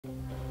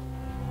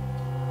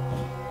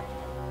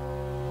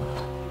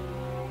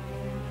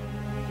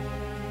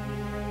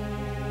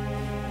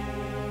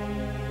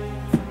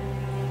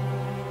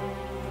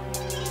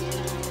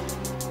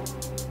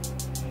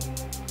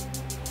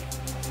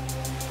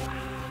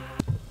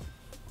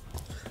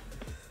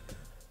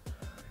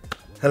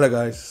Hello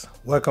guys,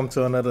 welcome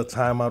to another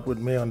time out with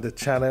me on the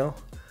channel.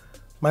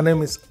 My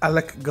name is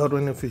Alec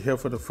Godwin if you're here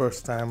for the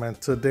first time,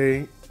 and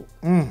today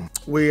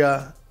we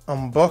are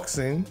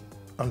unboxing,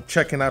 I'm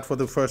checking out for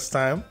the first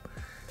time,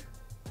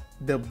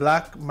 the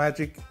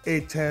Blackmagic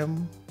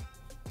Atem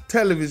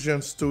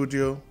television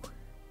studio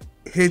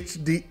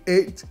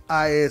HD8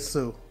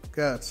 ISO.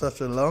 God, such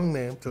a long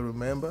name to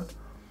remember,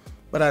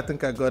 but I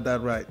think I got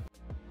that right.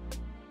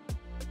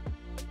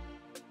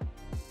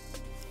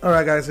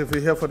 Alright guys, if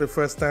you're here for the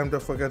first time,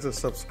 don't forget to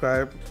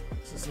subscribe.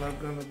 This is not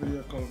going to be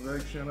a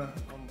conventional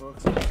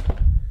unboxing.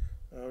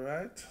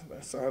 Alright,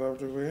 that's out of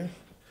the way.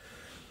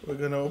 We're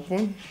going to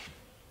open.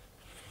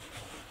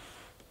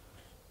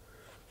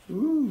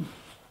 Ooh.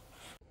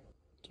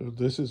 So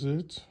this is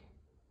it.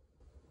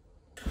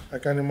 I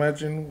can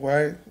imagine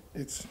why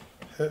it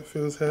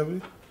feels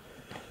heavy.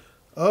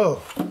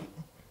 Oh,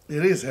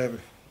 it is heavy.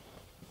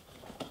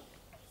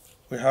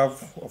 We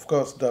have, of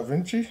course,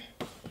 DaVinci.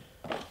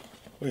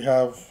 We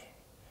have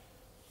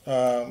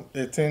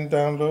 18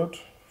 download,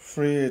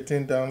 free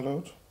 18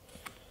 download.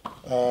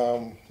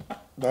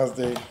 That's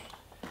the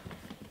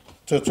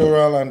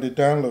tutorial and the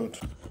download.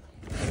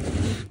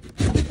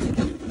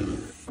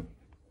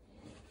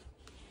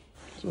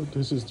 So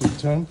this is the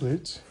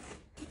template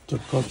to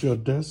cut your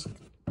desk.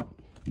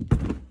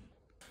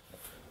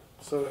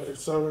 So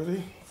it's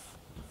already,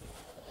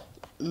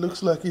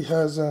 looks like it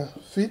has a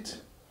feet.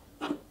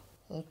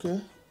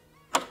 Okay,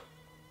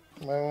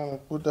 might want to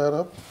put that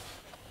up.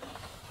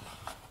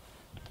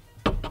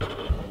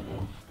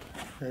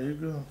 There you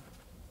go.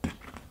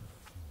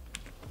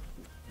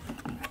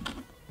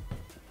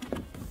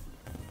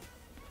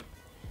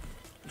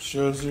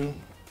 Shows you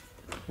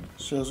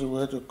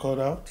where to cut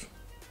out.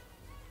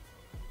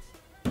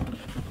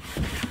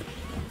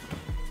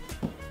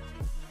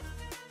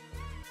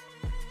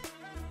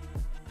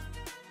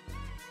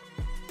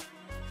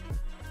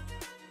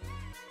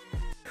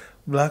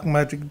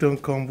 Blackmagic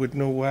don't come with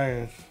no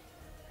wires.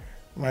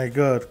 My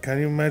God, can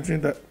you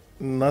imagine that?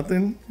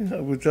 Nothing.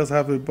 We just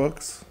have a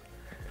box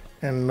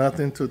and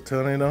nothing to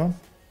turn it on.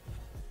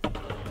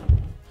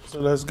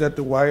 So let's get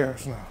the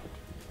wires now.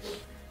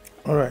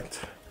 All right,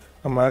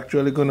 I'm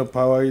actually gonna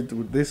power it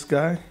with this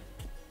guy.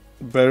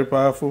 Very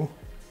powerful.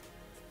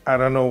 I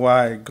don't know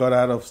why it got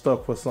out of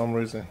stock for some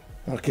reason.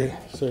 Okay,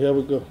 so here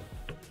we go.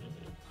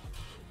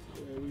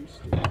 Here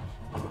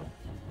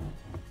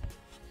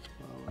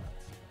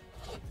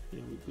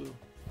we go.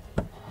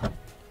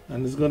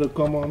 And it's gonna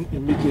come on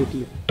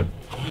immediately.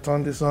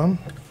 Turn this on.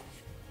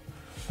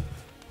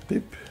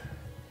 Beep.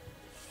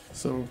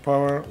 So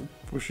power,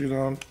 push it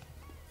on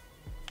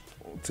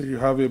till you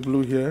have a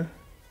blue here,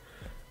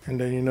 and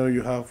then you know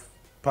you have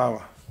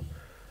power.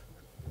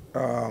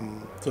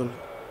 So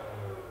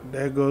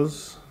there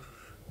goes.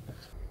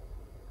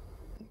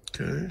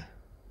 Okay.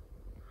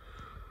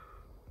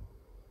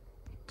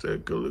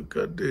 Take a look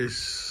at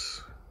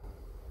this.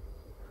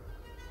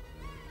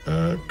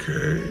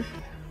 Okay.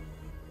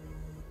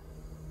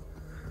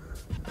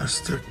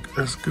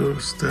 Let's go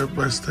step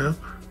by step.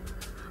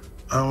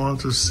 I want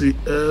to see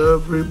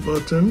every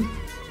button.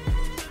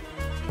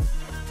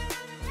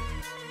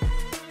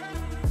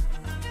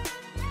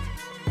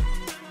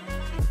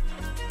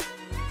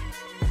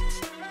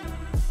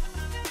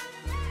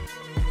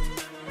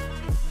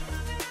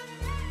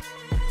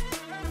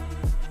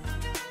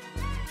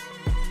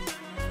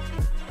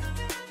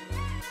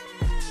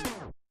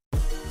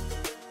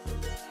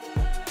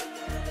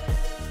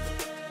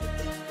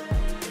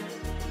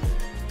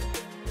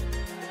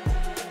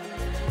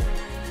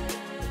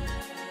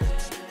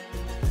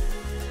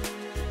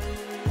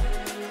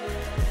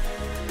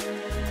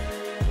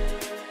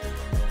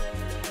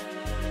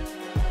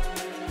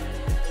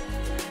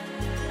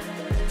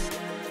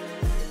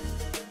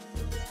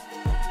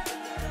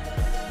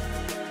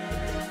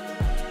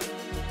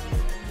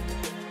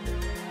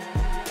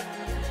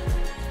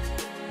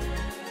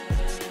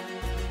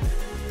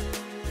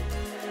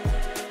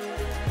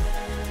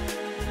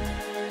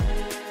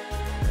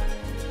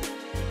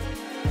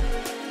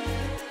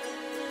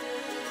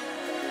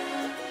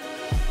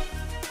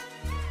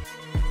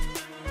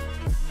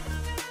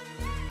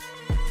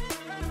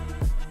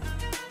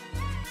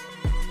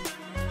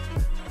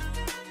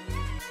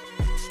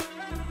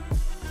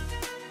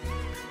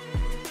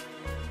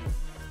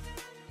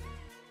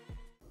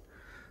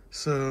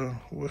 So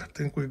I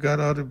think we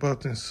got all the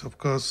buttons. Of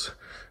course,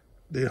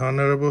 the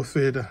honorable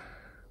fader.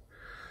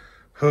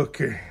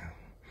 Okay,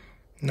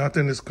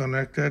 nothing is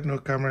connected, no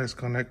camera is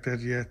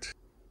connected yet.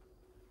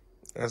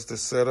 That's the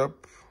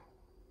setup.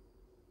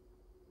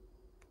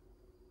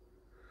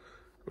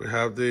 We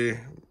have the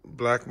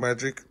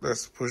Blackmagic.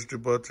 Let's push the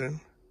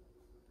button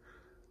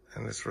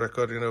and it's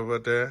recording over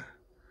there.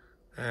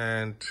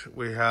 And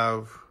we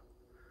have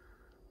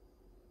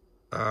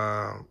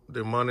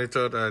the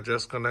monitor that I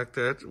just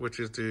connected, which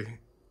is the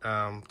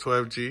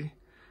 12G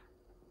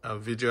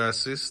video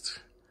assist,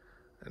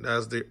 and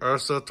that's the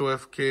Ursa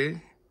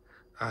 12K.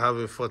 I have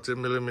a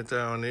 14mm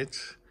on it,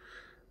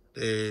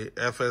 the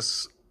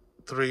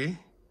FS3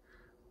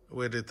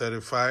 with the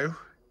 35.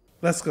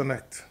 Let's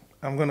connect.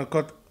 I'm gonna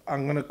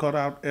cut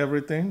out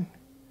everything,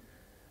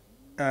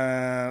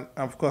 and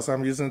of course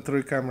I'm using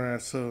 3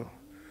 cameras, so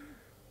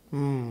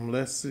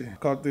let's see.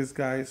 Cut these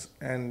guys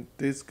and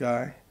this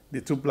guy,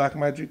 the 2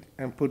 blackmagic,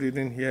 and put it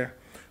in here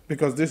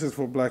because this is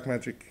for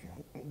blackmagic.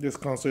 This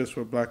console is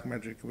for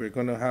blackmagic. We're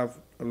gonna have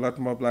a lot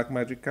more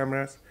blackmagic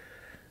cameras,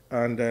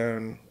 and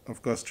then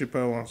of course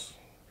cheaper ones,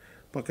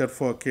 pocket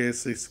 4K,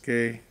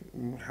 6K,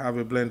 have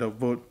a blend of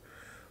both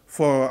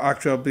for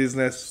actual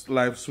business,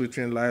 live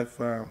switching, live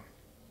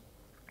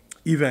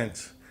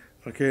events.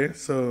 Okay,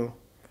 so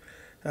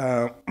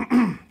I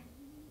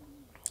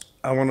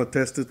want to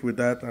test it with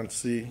that and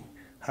see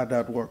how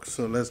that works.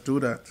 So let's do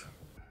that.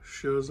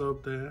 Shows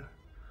up there.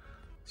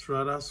 It's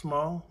rather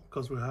small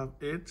because we have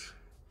 8,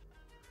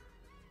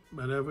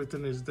 but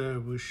everything is there.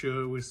 We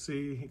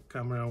see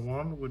camera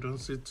 1, we don't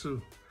see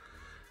 2.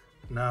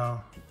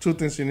 Now, 2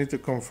 things you need to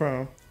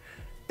confirm.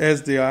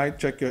 SDI,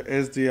 check your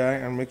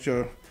SDI and make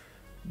sure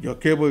your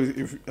cable,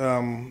 if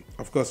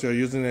of course you're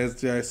using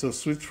SDI, so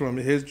switch from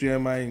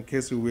HDMI in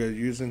case we are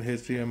using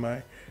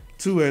HDMI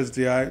to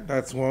SDI.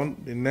 That's one.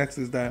 The next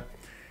is that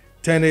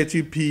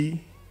 1080p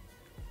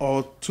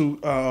or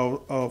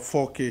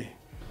 4K.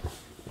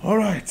 All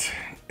right,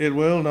 it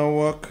will not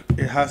work.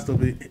 It has to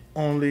be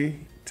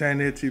only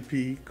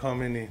 1080p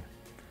coming in.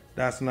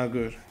 That's not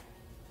good.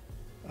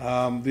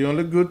 The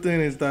only good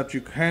thing is that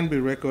you can be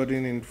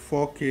recording in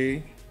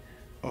 4K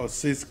or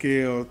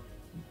 6K or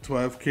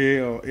 12K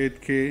or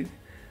 8K,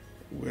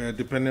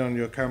 depending on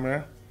your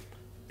camera.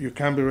 You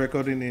can be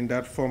recording in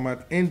that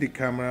format in the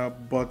camera,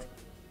 but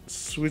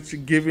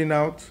giving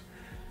out,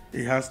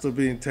 it has to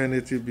be in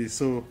 1080p.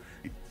 So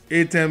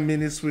Atem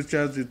mini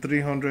switchers, the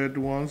 300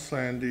 ones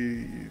and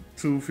the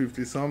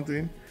 250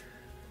 something,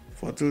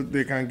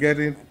 they can get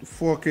in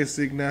 4K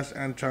signals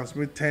and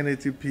transmit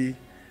 1080p.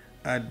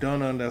 I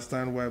don't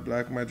understand why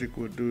Blackmagic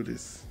would do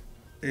this.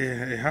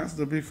 It has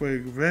to be for a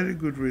very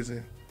good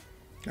reason.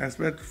 I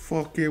expect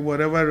 4K,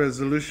 whatever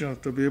resolution,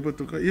 to be able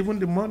to, even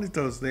the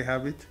monitors, they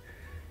have it.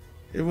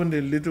 Even the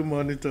little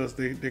monitors,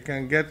 they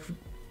can get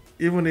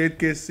even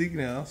 8K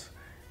signals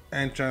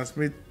and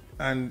transmit,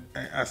 and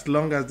as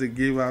long as they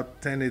give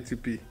out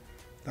 1080p.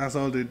 That's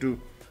all they do.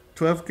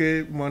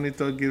 12K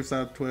monitor gives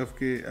out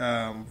 12K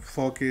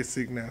 4K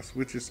signals,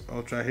 which is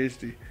Ultra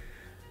HD.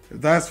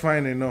 That's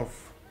fine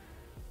enough.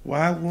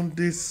 Why won't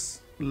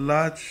this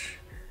large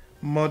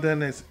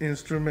modern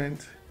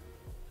instrument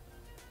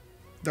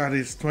that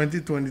is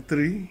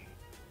 2023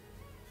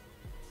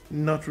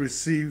 not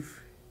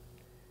receive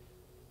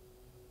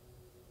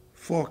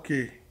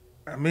 4K?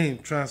 I mean,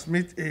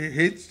 transmit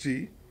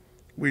HD,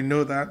 we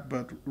know that,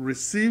 but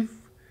receive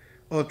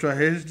Ultra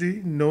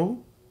HD,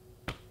 no.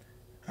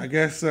 I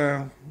guess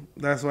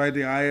that's why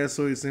the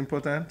ISO is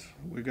important.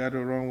 We got it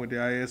wrong with the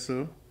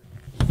ISO.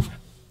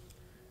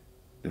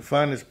 The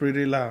fan is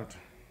pretty loud.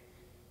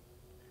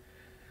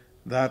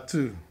 That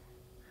too.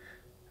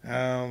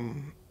 I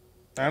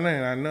know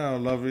I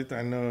love it.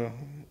 I know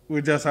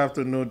we just have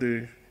to know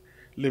the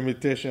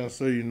limitations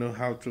so you know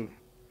how to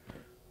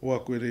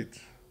work with it.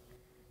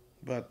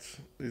 But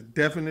it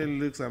definitely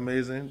looks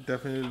amazing.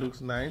 Definitely looks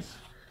nice.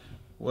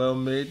 Well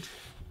made.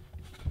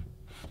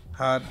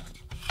 Had,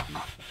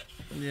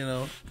 you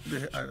know,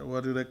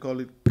 what do they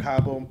call it?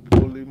 Carbon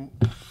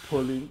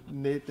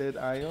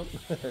polynated iron.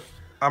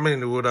 I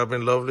mean, it would have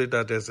been lovely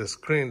that there's a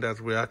screen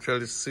that we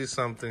actually see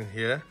something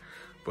here,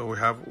 but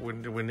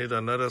we need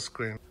another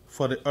screen.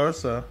 For the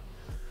Ursa,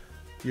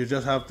 you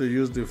just have to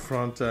use the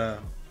front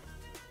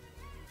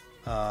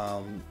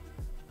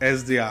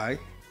SDI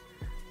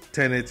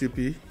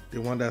 1080p,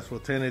 the one that's for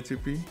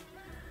 1080p.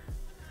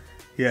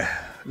 Yeah,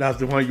 that's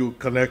the one you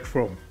connect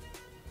from,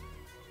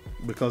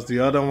 because the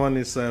other one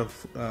is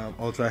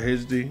Ultra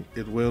HD.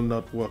 It will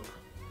not work.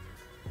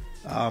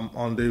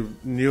 On the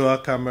newer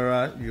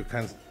camera, you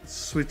can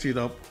switch it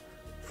up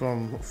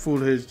from full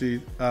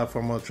HD,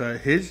 from Ultra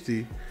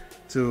HD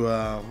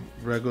to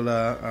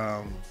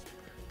regular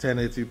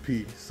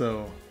 1080p.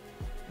 So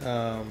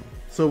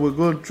we're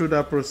going through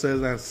that process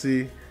and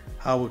see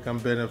how we can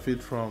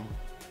benefit from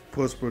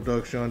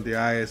post-production, the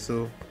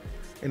ISO,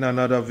 in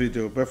another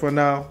video. But for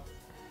now,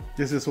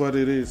 this is what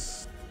it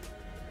is.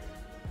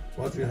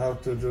 What you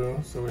have to do,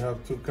 so we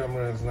have 2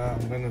 cameras now.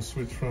 I'm going to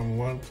switch from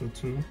 1 to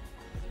 2.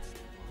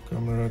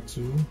 Camera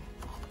 2. And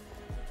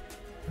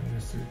you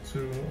see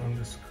 2 on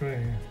the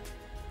screen.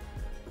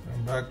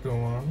 And back to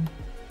 1,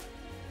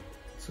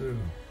 2.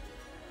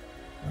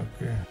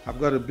 Okay. I've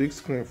got a big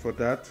screen for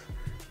that.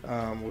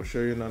 We'll show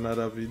you in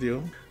another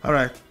video. All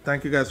right.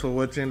 Thank you guys for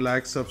watching.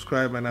 Like,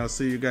 subscribe, and I'll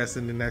see you guys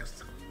in the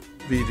next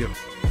video.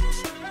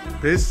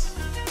 Peace.